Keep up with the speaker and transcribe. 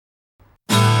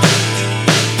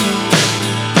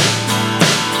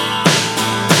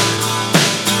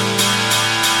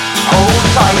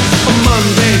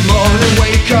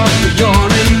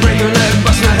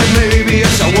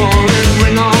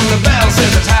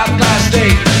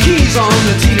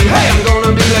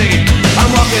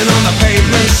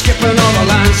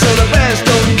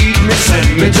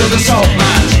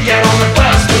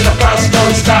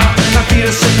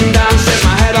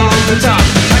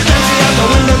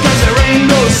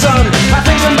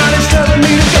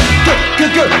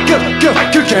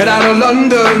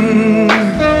London.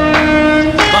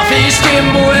 My face keep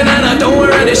moving and I don't wear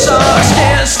any socks.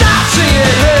 Can't stop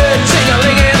singing, head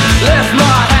ting-a-linging. Left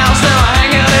my house, now I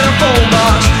hang out in a phone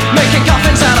box. Making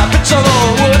coffins out of bits of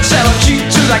old wood. Selling cheap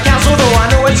to the council, though I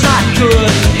know it's not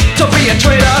good to be a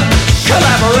traitor,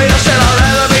 collaborator. Said I'd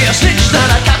rather be a snitch than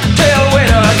a cocktail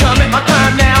waiter. Commit my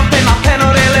crime now, pay my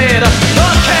penalty later.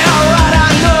 Okay, alright, I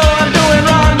know I'm doing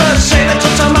wrong, but save it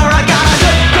till tomorrow. I gotta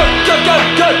go,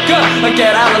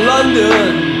 get out of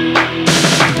London.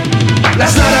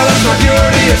 Last night I lost my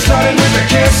purity, it started with a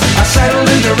kiss. I settled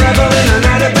into reveling and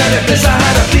had a bed of bliss. I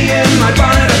had a bee in my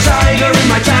bonnet, a tiger in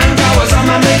my tank. I was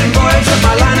on my maiden voyage, but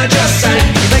my liner just sank.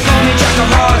 They call me Jack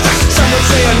of Hearts, some would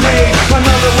say a knave. My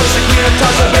mother was a queen of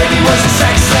toss, her baby was a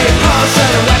sex slave. Paul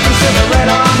selling weapons to the Red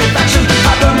Army faction.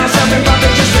 I burned myself in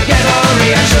bucket just to get a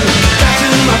reaction. That's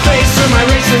in my face, so my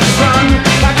races run.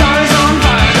 My car is on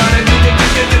fire, gonna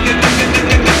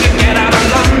get out of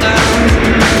London.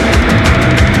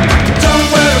 Don't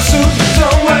wear a suit,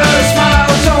 don't wear a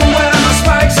smile, don't wear my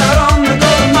spikes out on the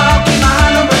golden mile. Keep my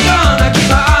hand on the gun, I keep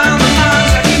my eye on the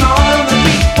lines, I keep my heart on the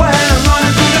beat when I'm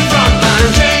running through the front line.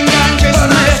 Chain gang chasing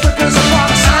me as quick as a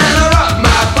fox, and I rock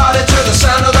my body to the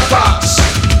sound of the box.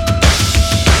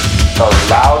 The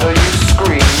louder you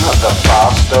scream, the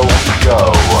faster we go.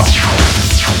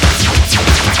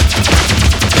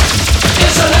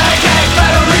 It's a nightcap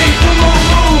battery, boom, boom,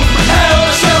 boom. Hell,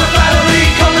 it's a battery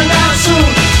coming down soon.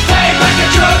 Bang like a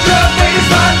drug, baby's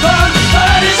my fun.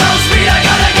 But it's on speed, I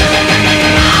gotta go.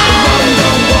 Run,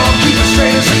 don't walk, keep it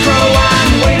straight as a crow.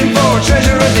 I'm waiting for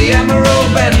treasure at the Emerald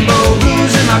Bend.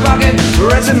 Blues in my pocket,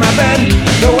 reds in my bed.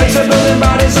 The weights are building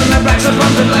bodies and the backs are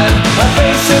pumping lead. A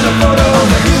face in a photo,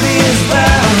 the beauty is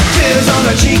bad. Tears on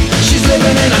her cheek, she's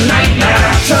living in a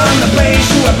nightmare. Turn the page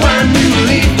to a brand new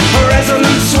leaf. A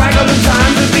resolute swagger, the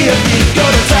time to be a thief. Go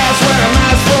to task, wear a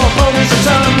mask for police and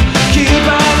tell them keep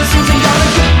all the sins and gotta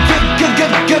get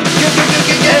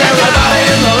Everybody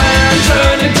in the land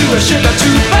turned into a sugar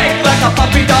too fake, like a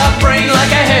puppy dog brain,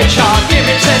 like a hedgehog. Give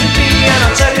me 10p and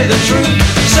I'll tell you the truth.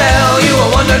 Sell you a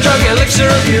wonder drug elixir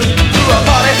of youth. Threw a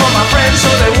party for my friends so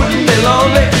they wouldn't be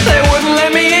lonely. They wouldn't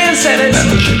let me in, said it's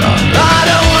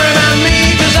don't worry about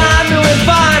me, cause I'm doing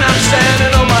fine. I'm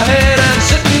standing on my head and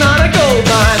sitting on a gold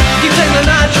mine. Keep taking the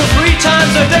nitro 3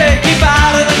 times a day. Keep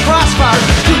out of the crossfire.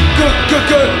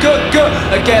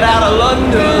 Get out of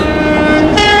London.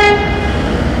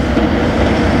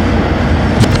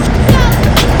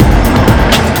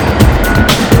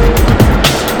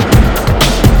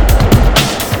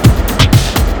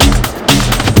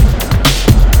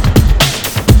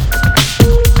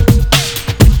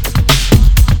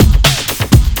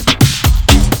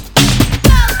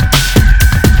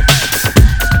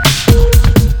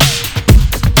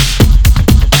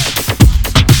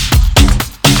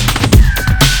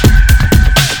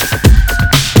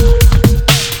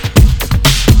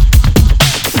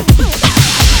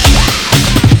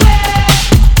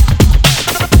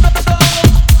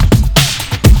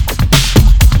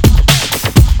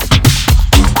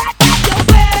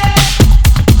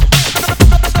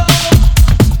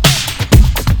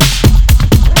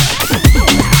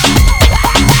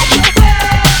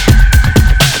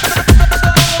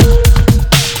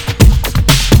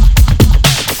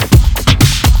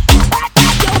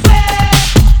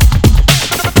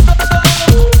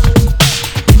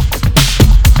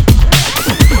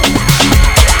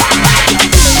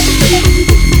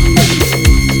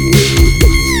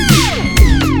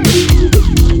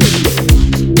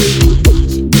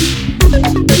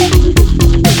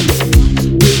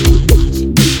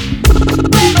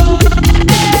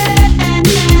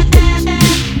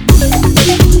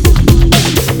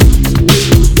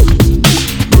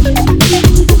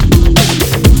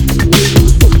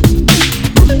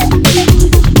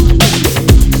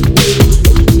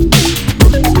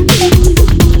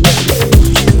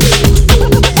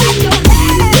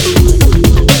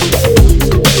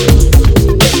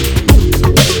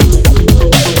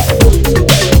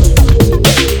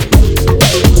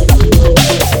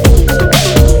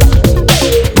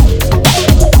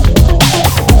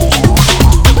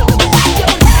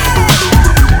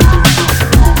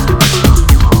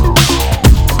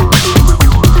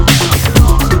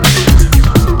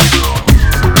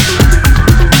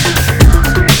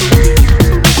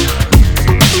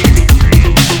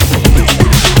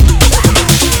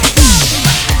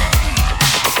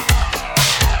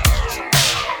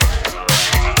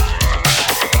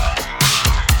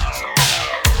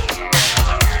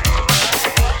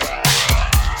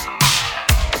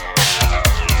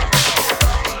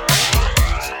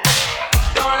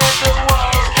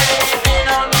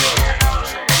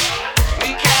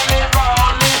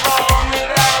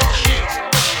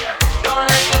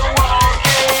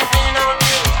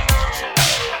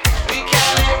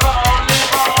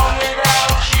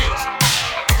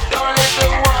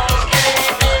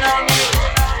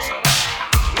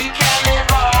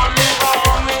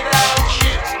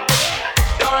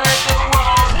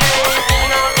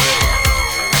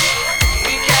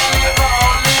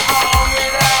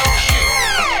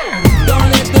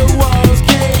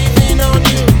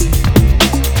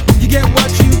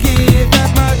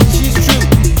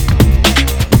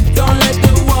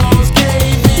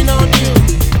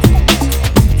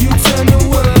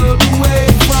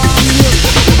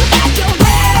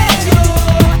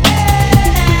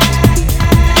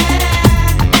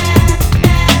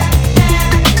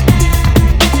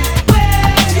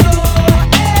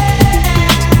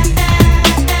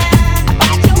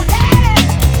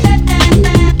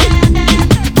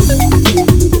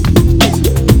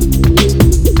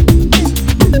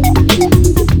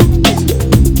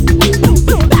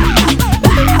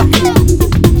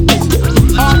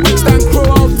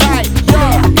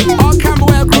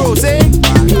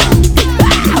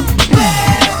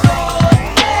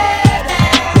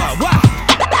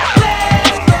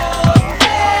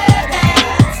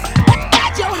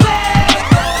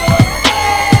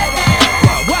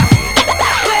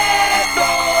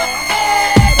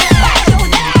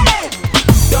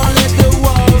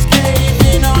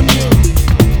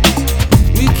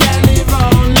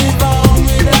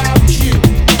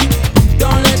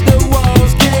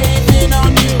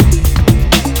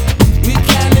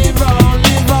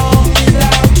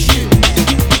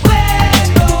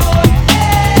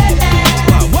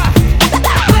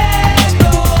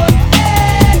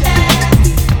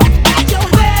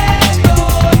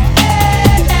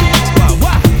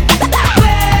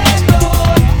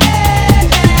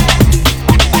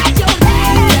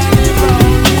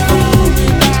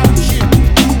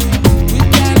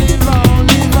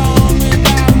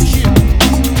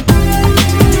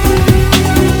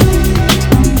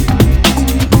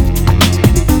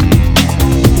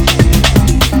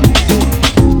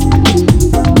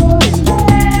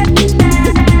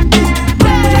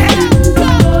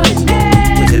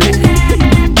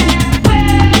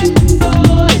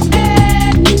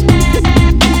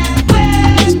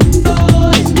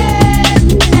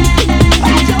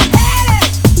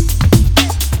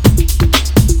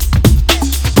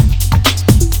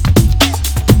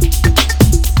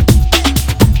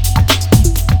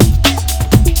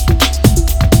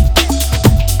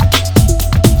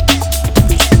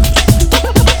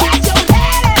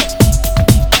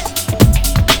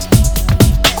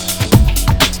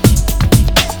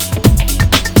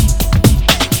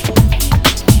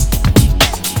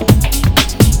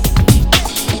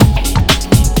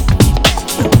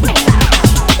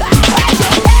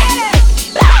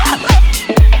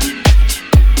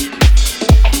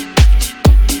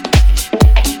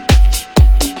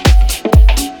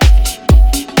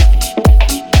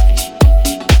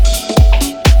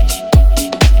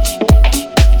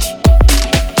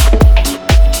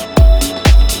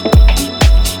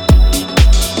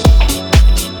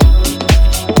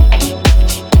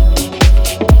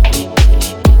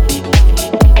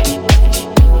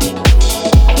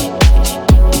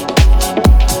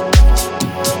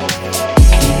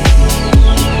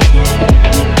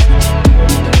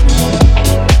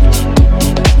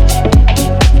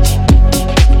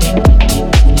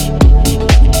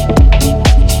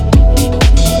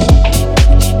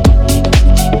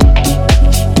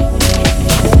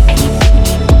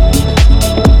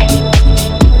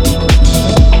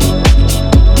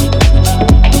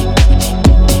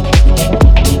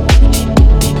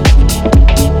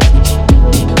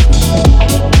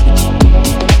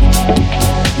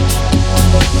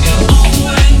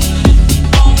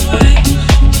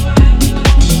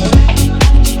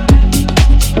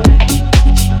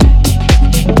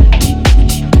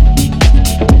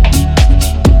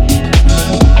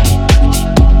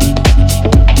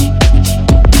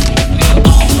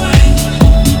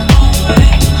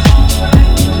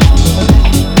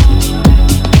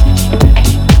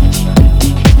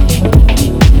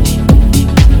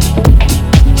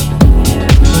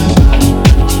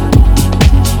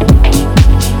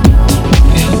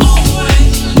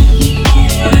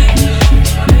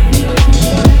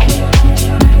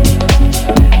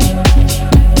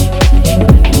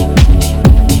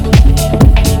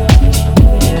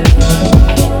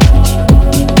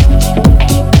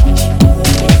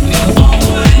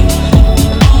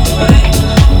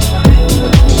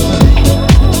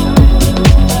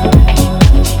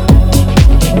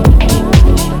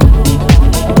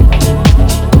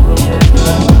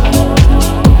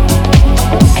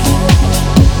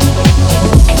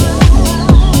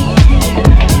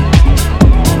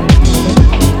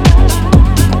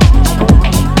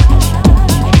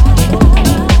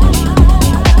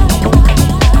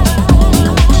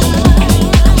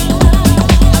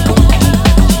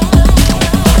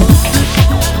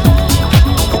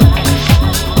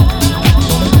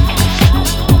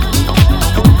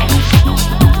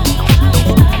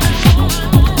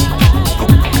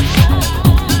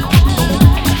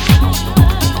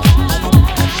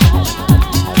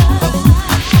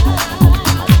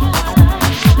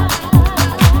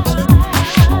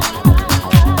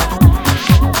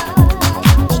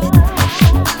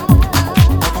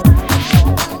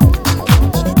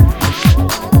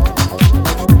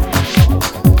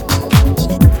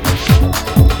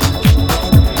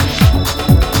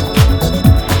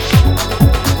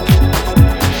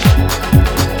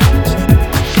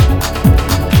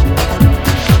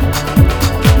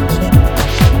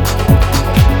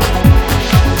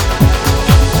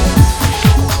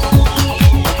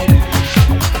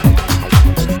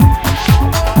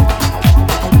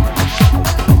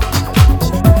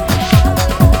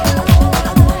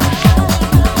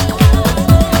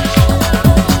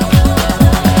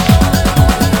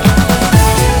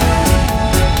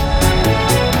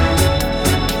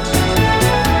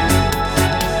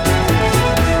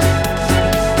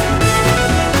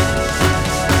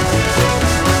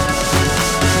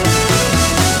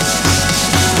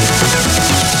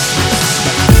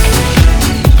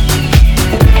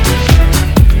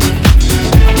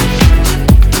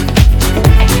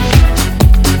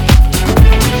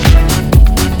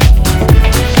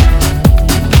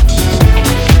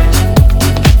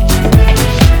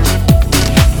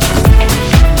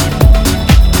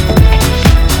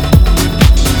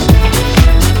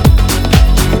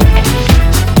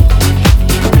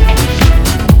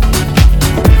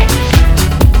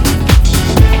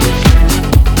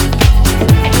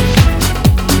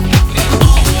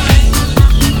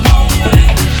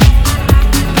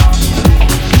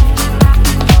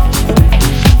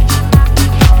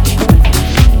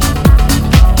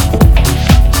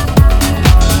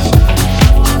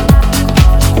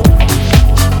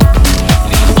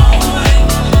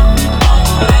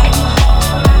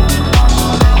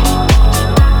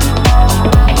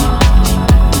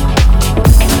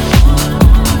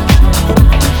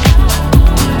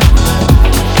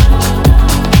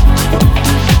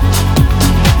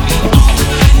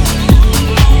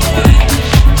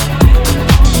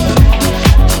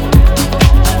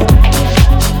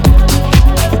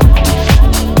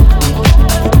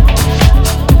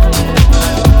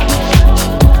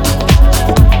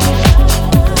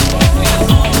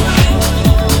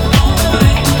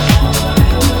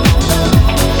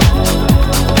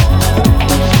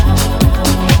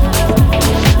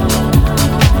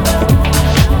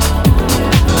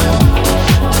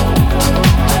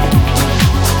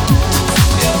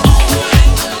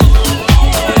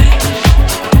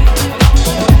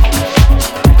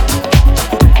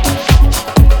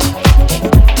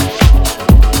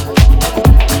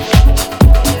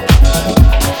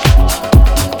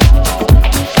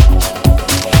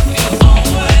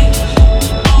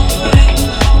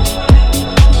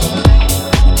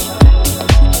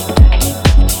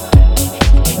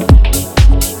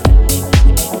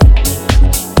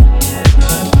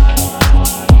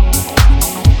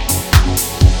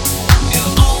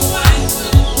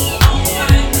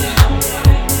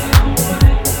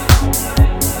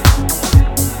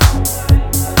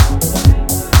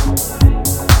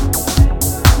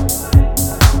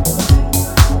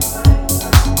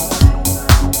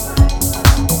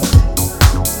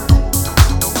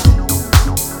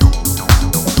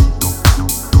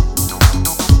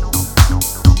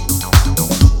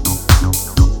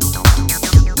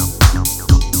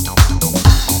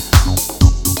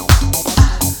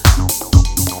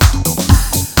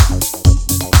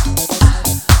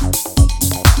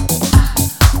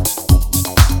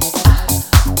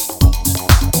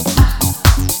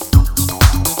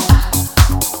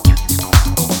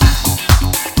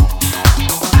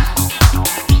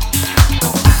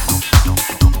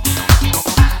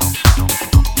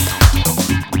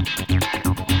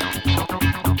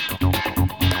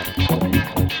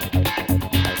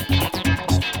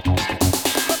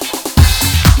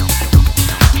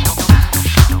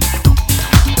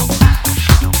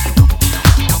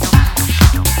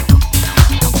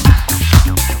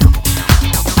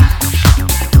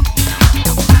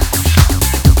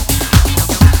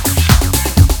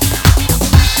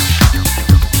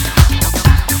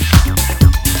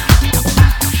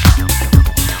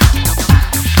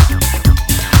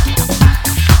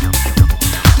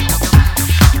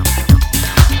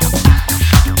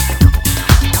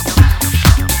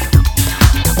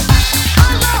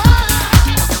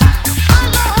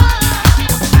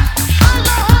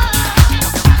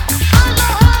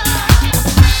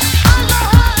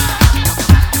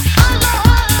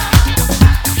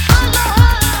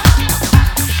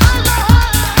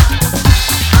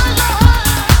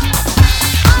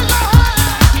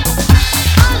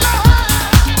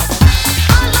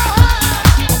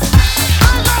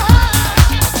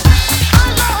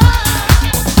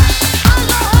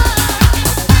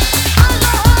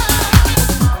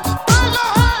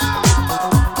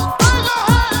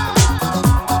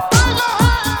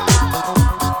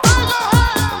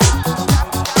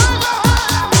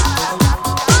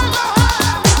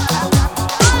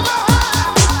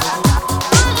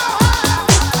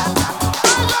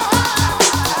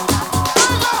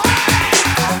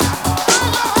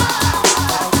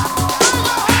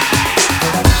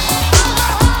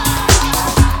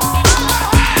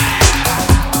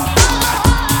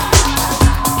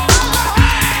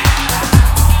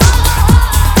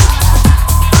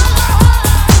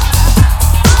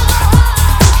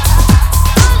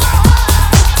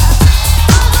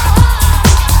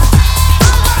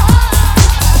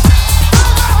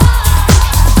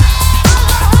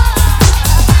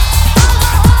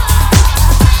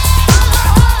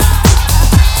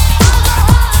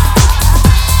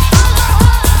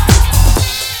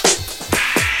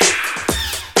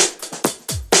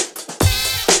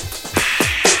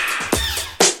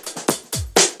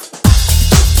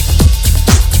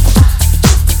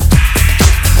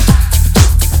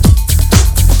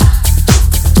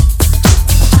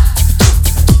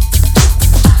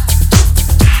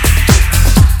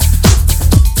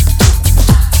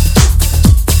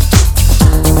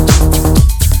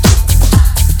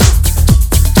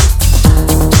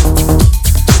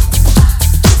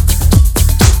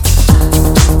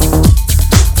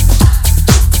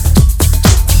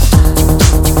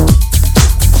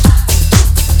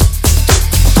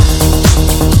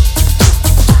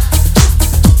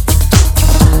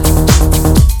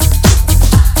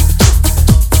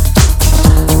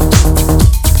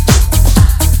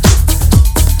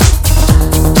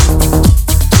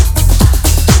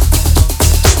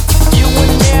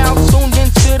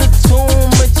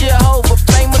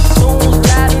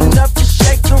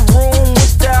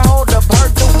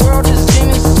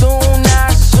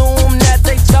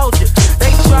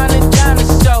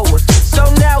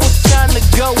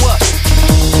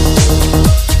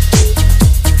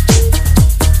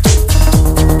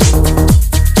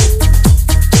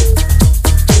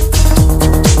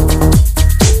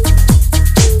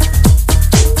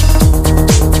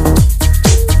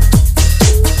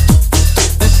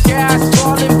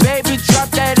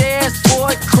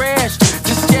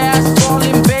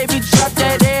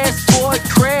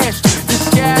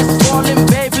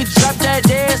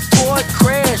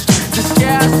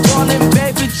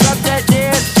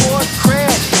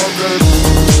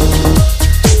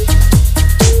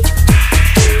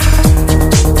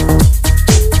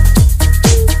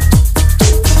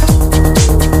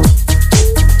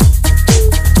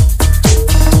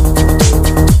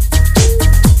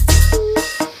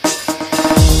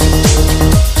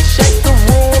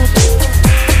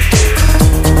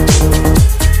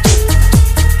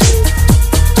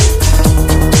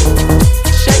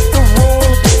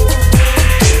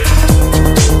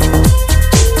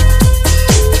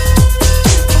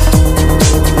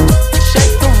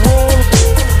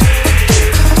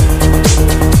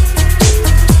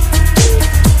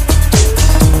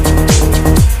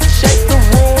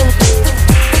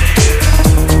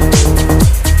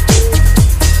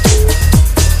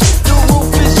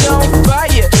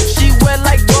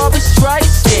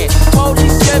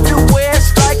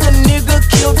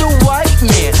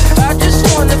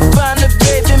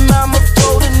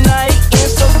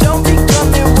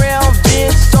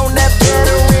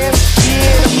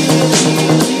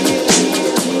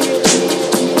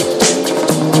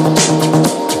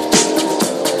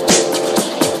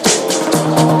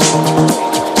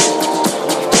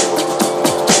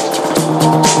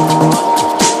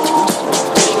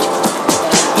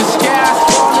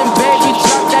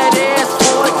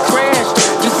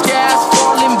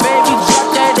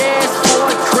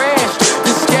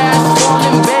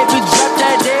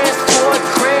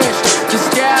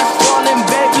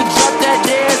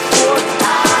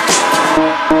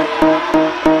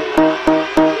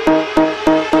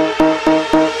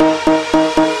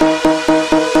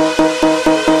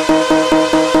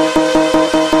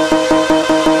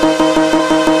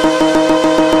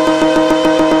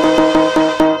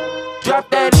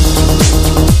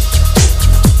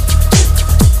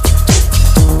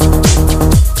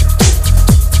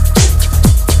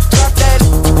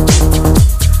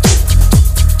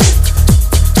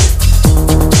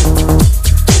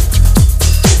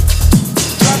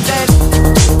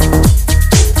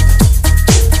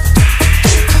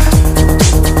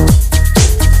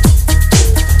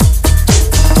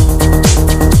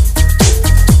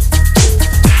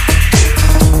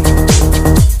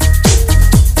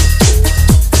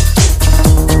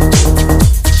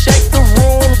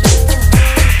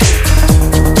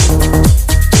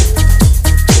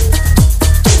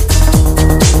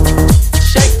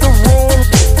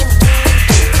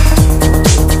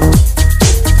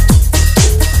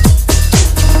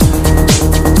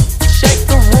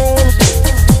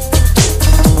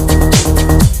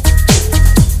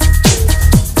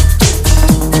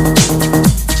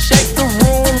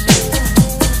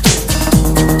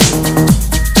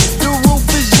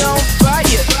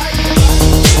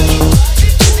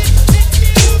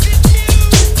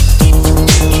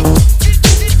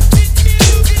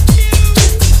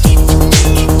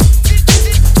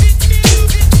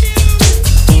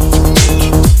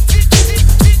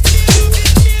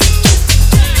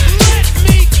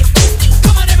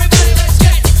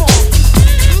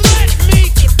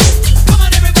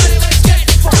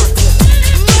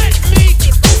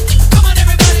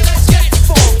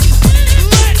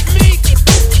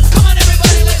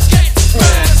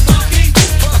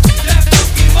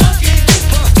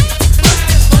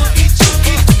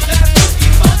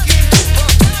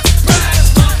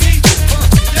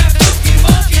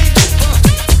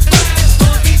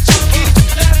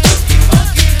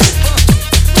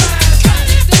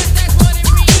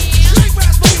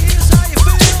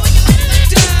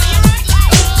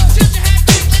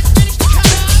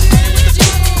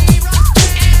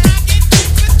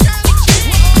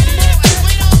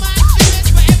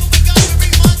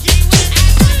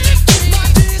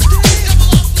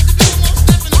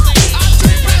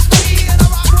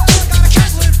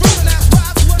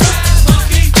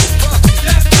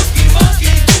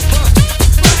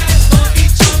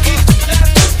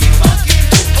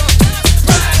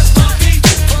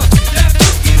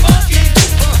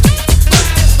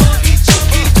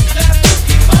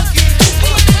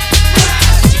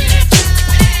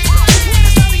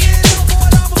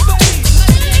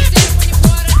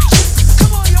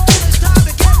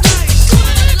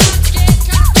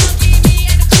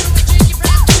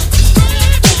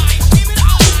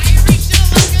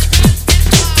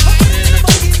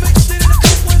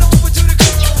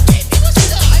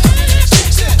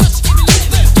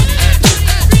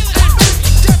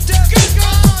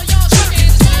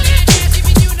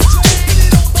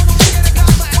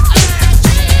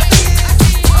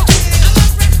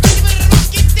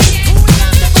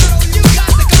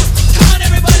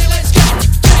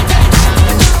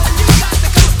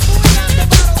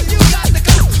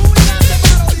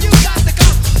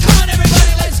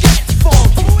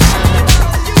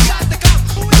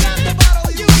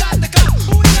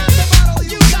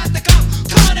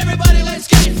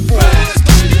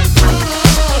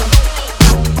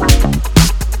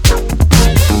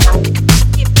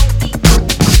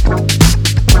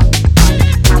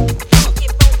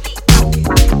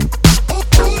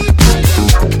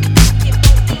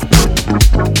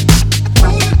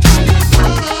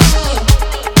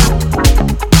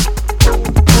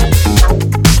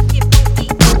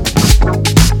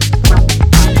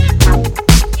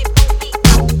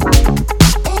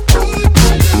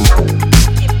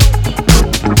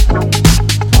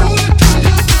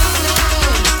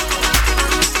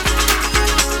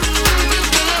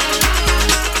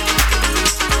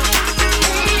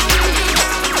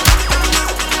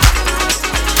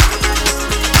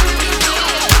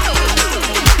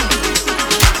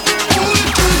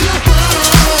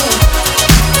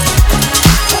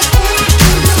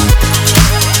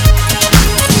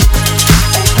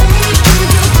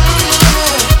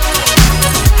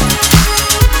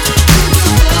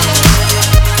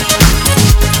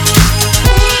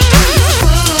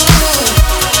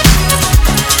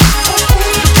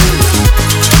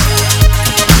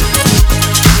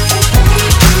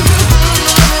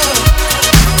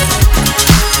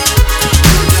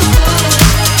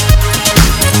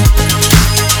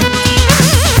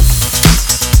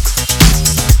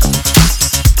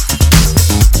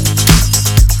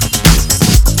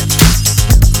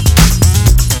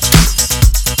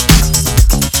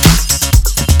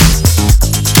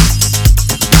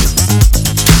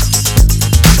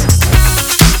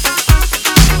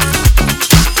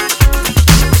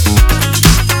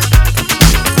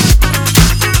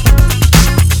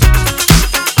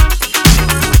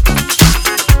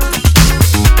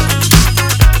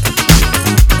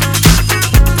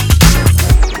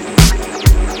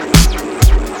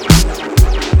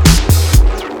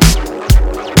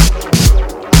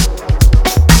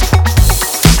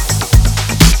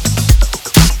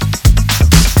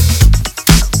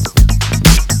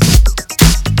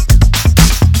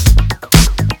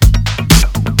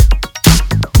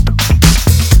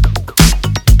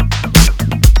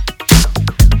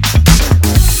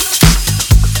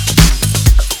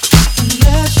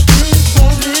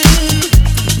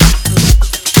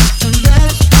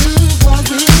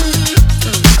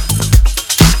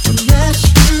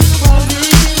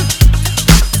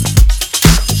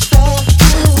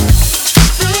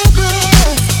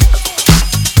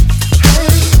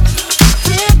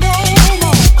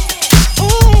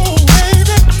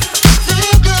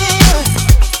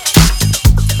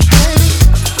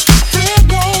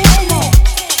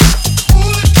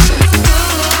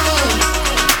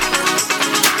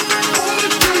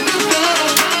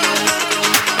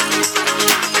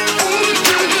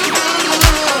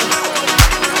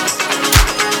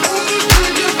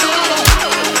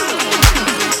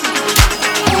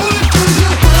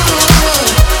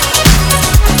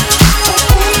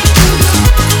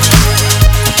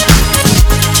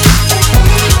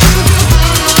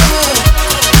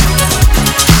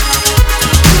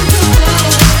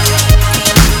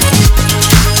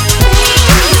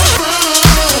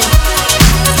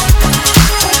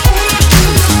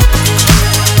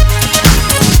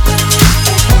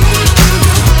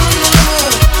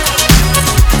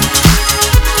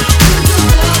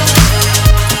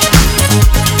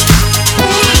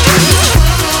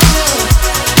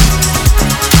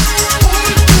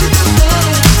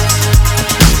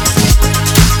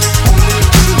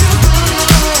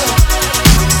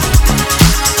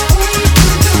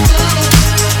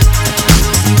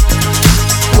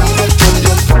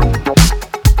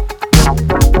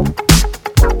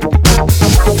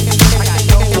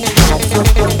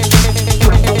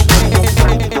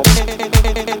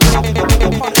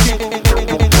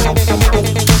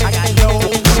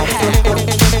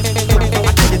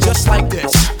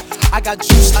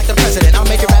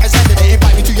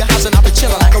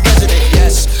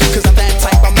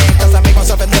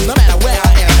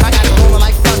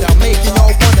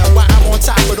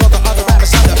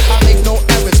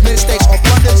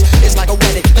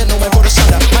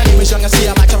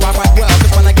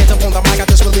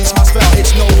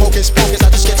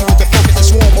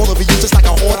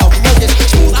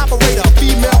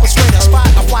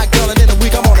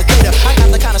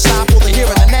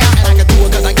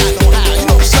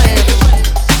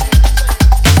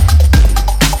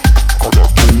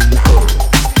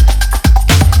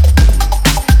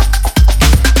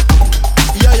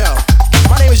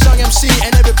 MC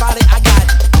and everybody, I got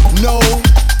no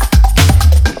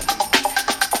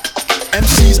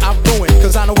MCs I'm ruined,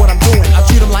 cause I know what I'm doing. I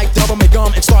treat them like double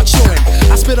gum and start chewing.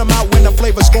 I spit them out when the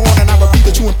flavor's gone, and I repeat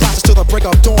the chewing process till the break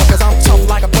of dawn. Cause I'm tough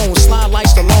like a bone, slide like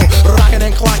Stallone, rocking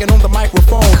and clocking on the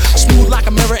microphone. Smooth like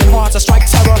a mirror and hard to strike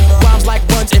terror. Rhymes like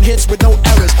runs and hits with no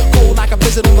errors. Cold like a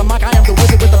visit on the mic, I am the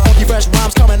wizard with the funky fresh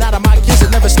rhymes coming out of my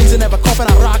gizzard. Never sneezing, never coughing,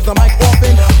 I rock the mic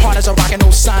often. Hard as a rock and no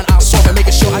sign, I'll soften.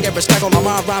 Making sure I get respect on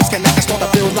my rhymes connect. I start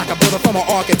to build like a builder from an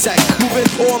architect. Moving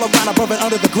all around above and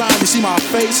under the ground. You see my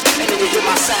face, and then you hear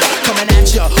my sound. Coming at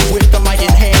ya with the mic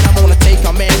in hand. I'm gonna take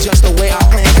a man just the way I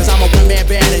plan. Cause I'm a one-man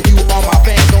band and you are my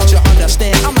fan. Don't you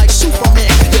understand? I'm like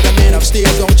Superman. You're the man of steel,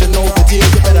 don't you know the deal?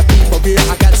 You better be for real,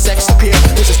 I got sex appeal.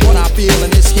 This is what I feel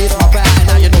and this here's my vibe. And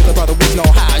now you know the brother with no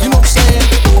high. You know what I'm saying?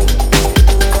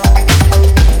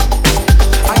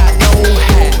 I got no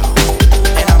how,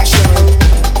 and I'm chillin',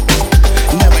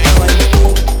 never illin'.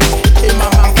 In my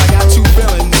mouth I got two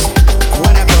feelings.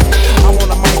 Whenever I'm on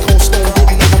the mic, cold stone,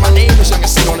 didn't know what my name is. I can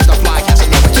see on the fly, catch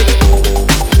another kick it.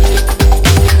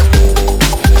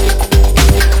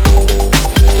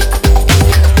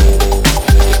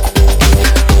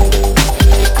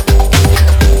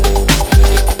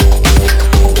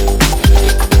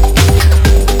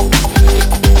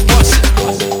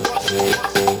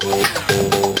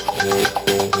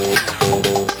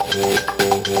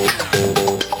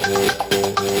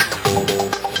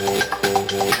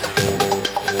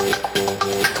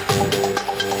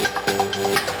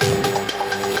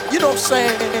 You know what I'm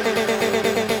saying?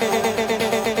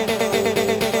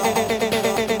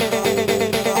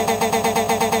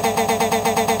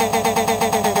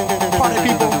 Party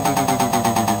people,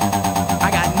 I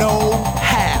got no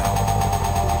how.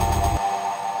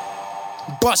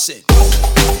 Bust it.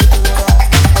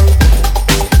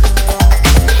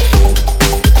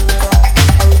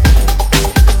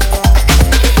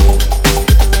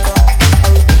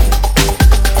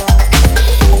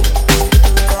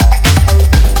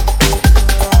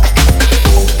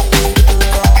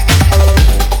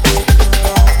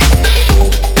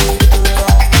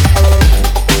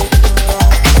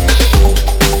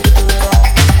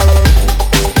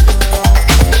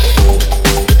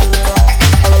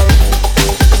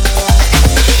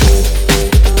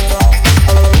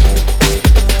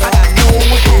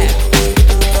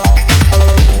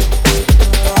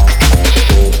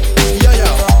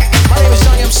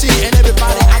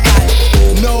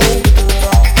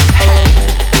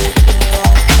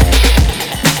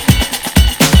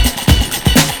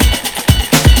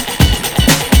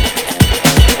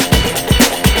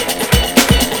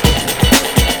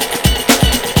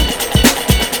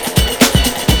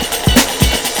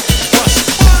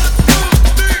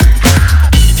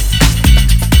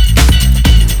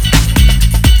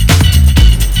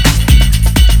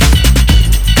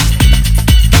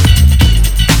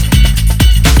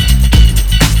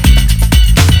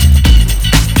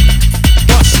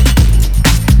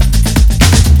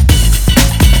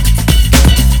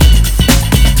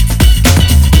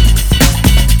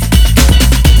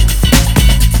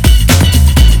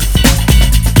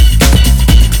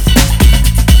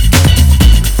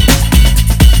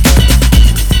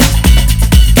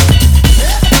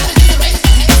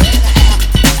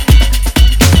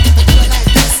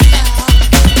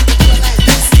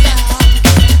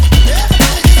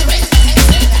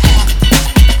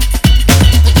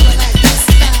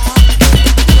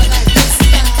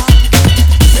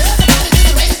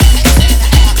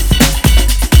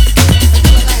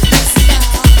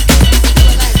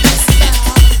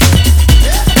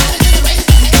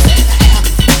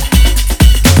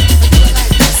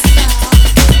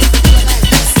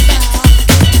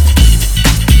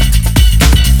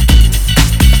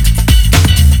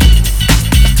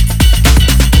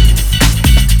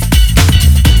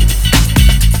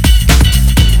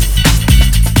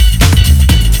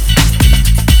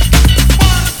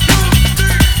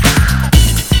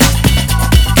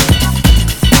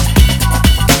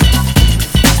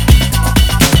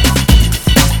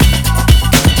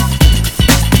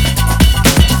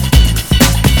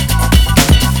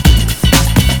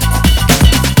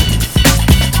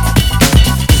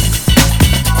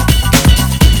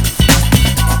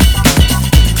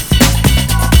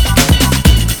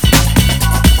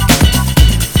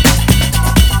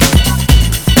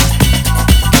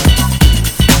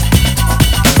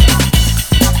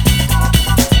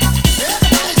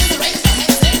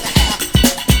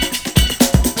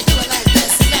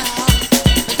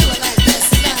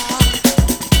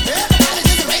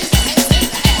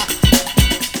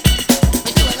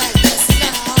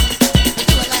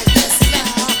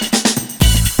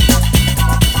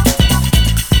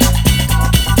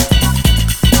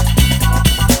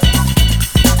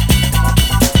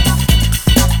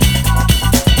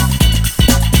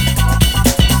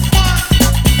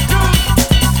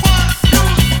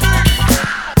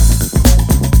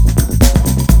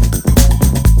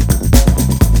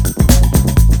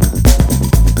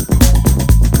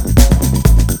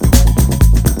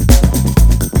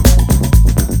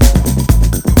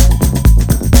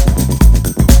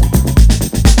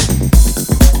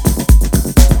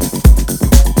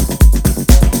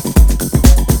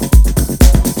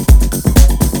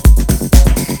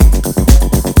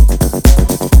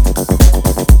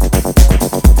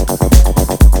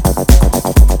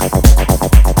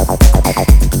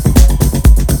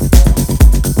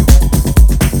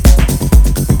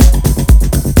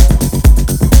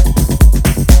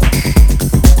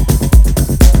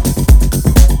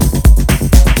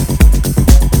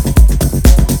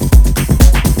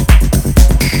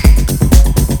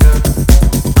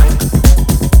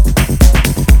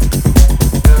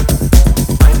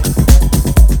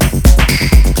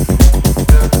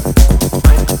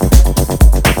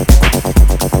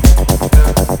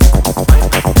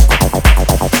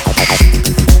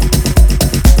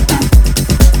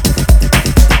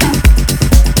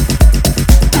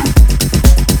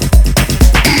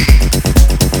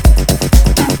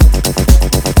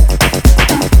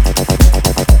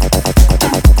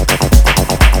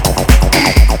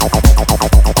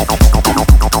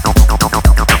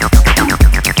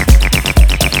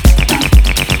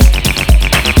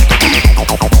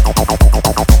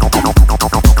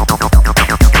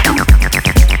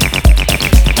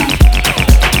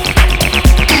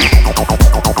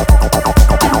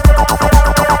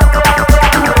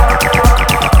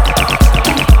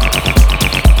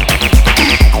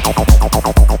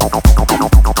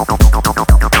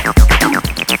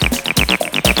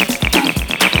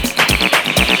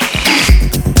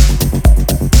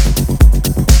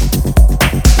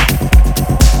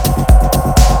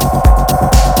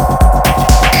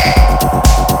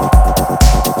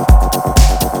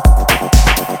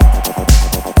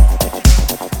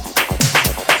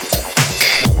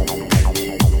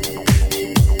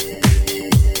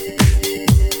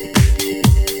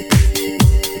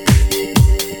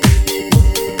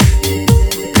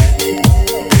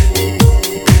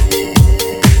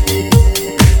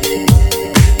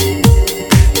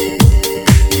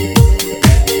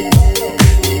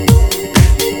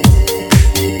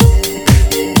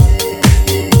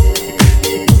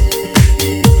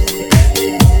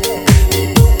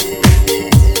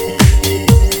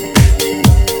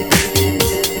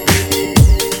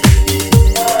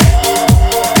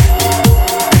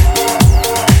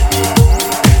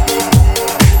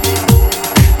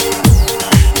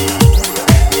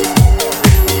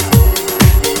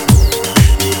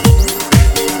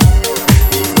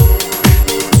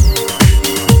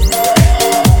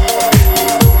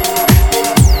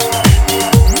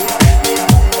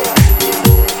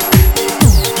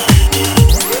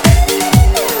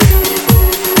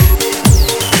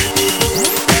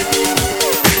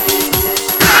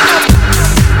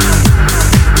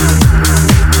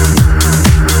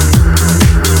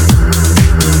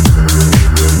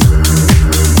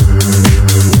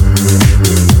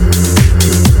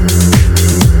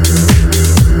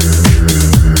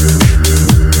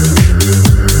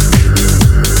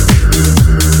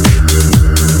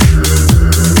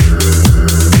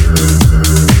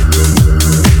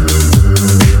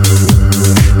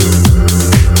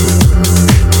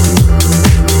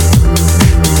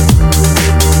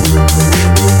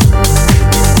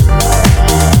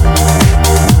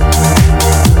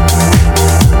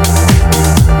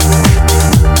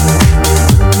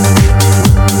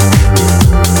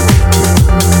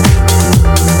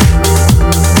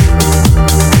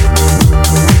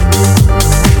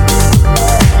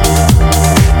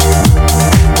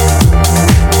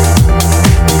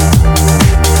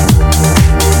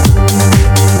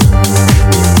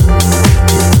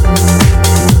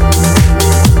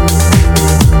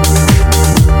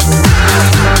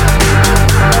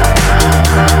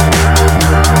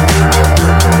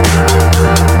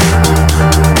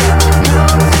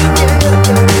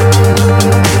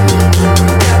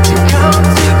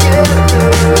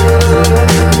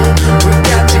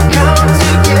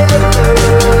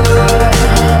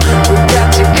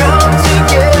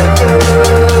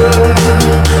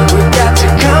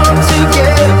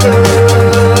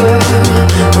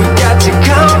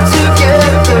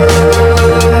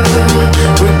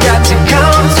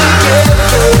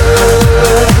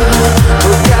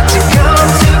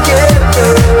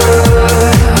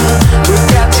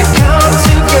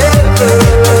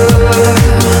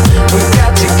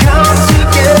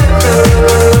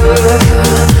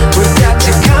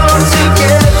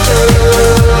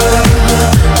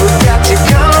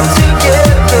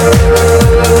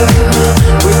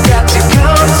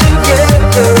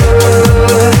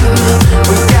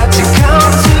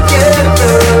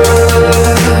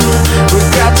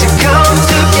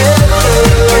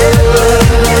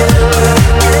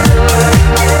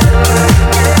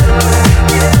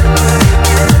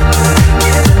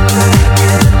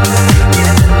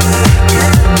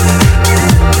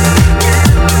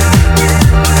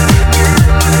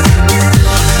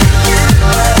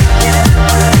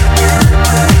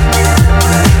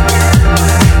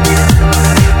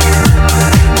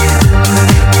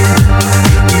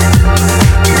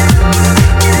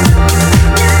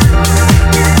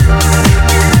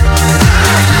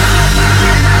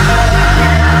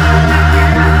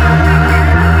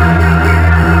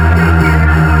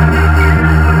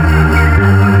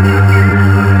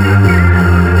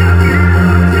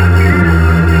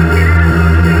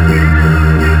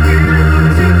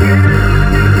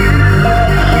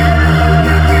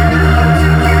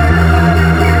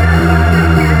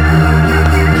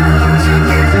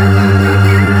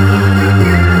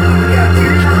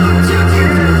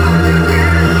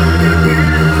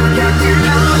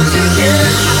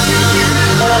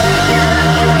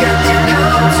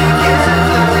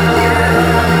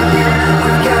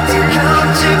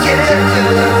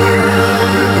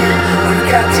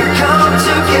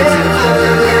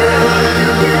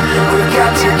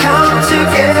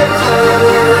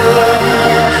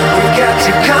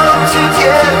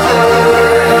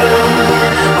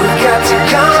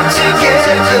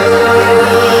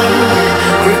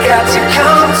 got to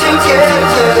come together.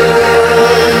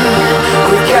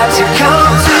 We got to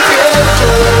come together.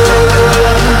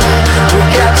 We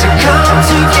got to come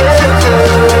together.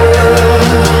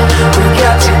 We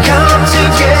got to come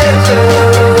together.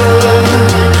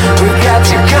 We got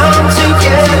to come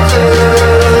together.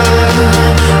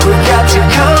 We got to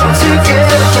come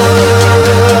together.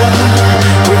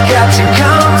 We got to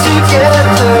come together.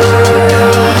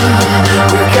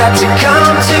 We got to come together. We got to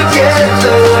come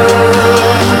together.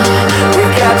 We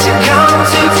got to come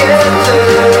together.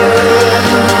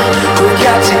 We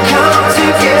got to come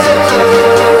together.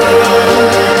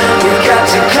 We got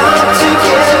to come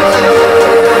together.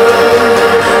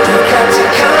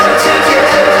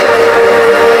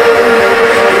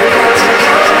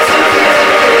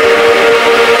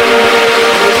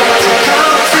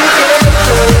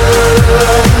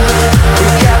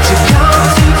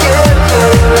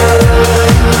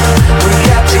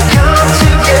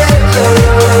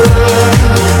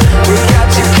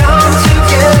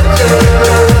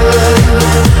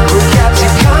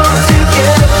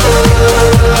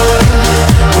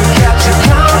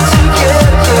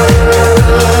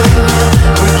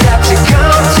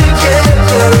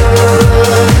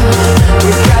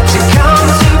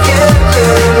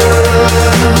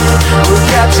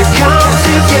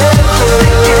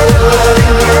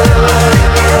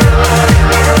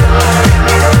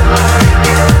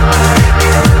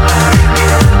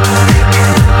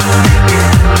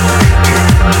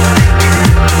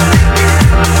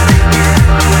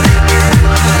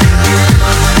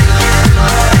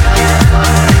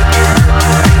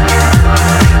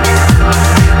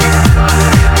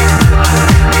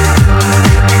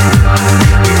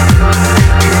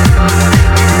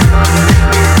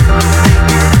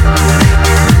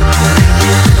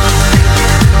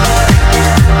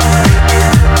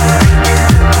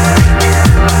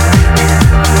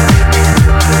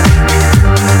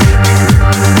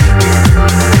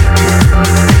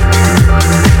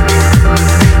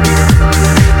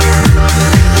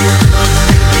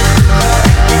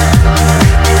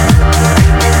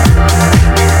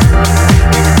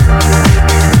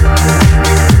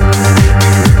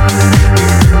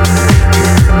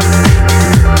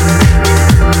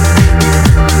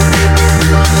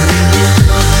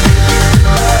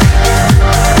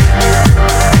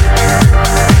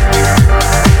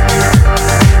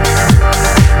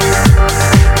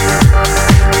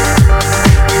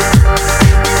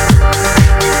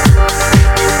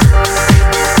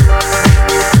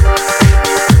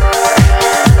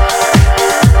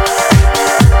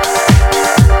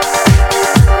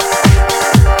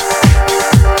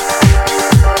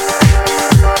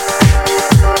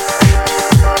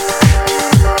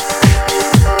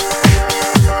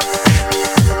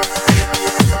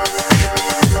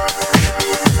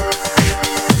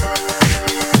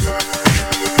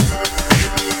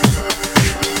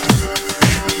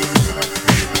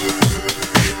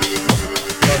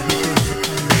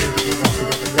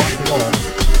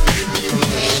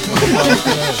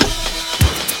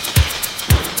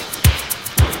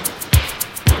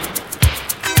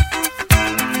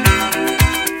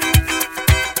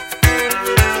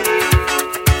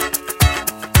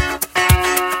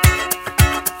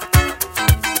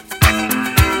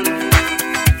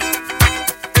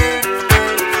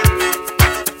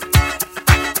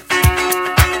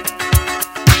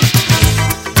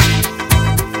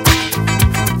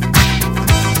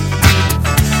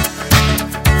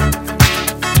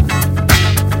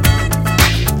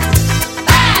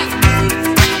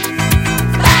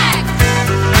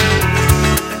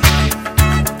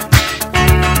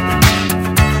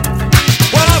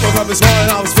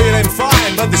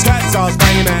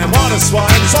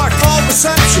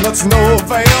 Ascension, that's no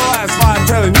avail. That's why I'm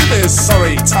telling you this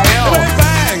sorry tale. It went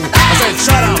bang, I said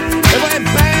shut up. It went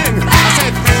bang, I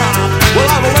said pick up. Well,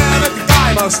 I'm aware that the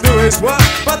guy must do his work,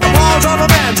 but the ball driver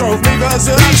man drove me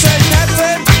berserk. He said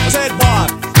Captain, I said what?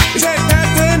 He said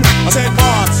Captain, I said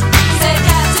what? He said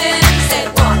Captain, he said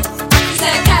what? He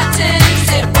said Captain, he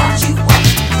said what you want?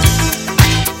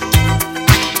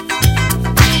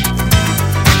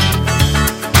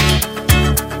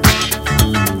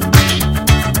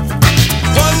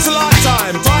 Once a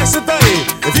lifetime, twice a day.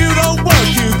 If you don't work,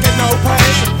 you get no pay.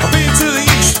 I've been to the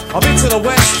east, I've been to the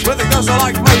west, where the girls are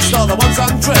like most are the ones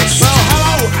undressed. Well,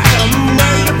 hello, Adam,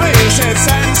 where you been? He said,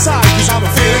 stand inside, cause I'm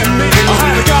a feeling mean. I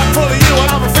had a gut full of you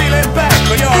and I'm a feeling bad,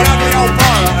 but you're an ugly old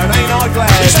pirate and ain't I glad.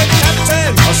 He said,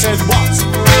 Captain, I said, what?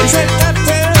 He said,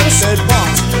 Captain, I said, what?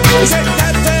 He said,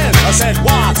 Captain, I said,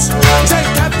 what? He said,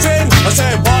 Captain, I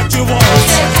said, what you want? He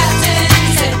said Captain,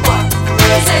 he said what?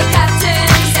 He said Captain,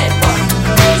 he said what?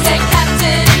 He said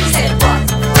Captain, he said what?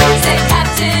 He said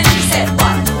Captain.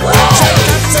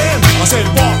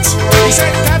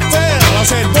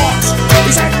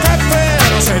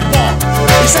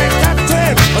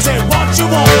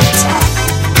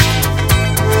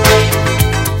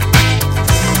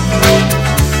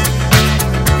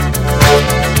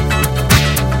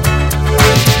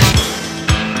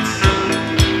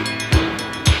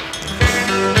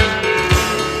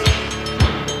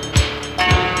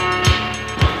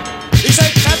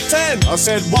 Captain, I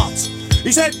said, what?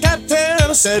 He said, Captain,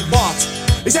 I said, what?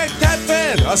 He said,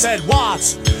 Captain, I said, what?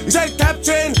 He said,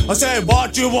 Captain, I said,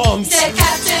 what you want? He said,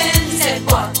 Captain, he said,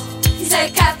 what? He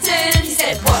said, Captain, he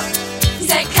said, what? He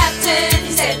said, Captain,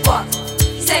 he said, what?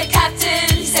 He said,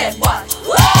 Captain, he said, what? He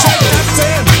said,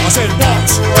 Captain, I said,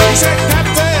 what? He said,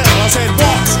 Captain, I said,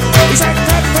 what? He said,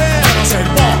 Captain, I said,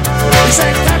 what? He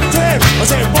said, Captain.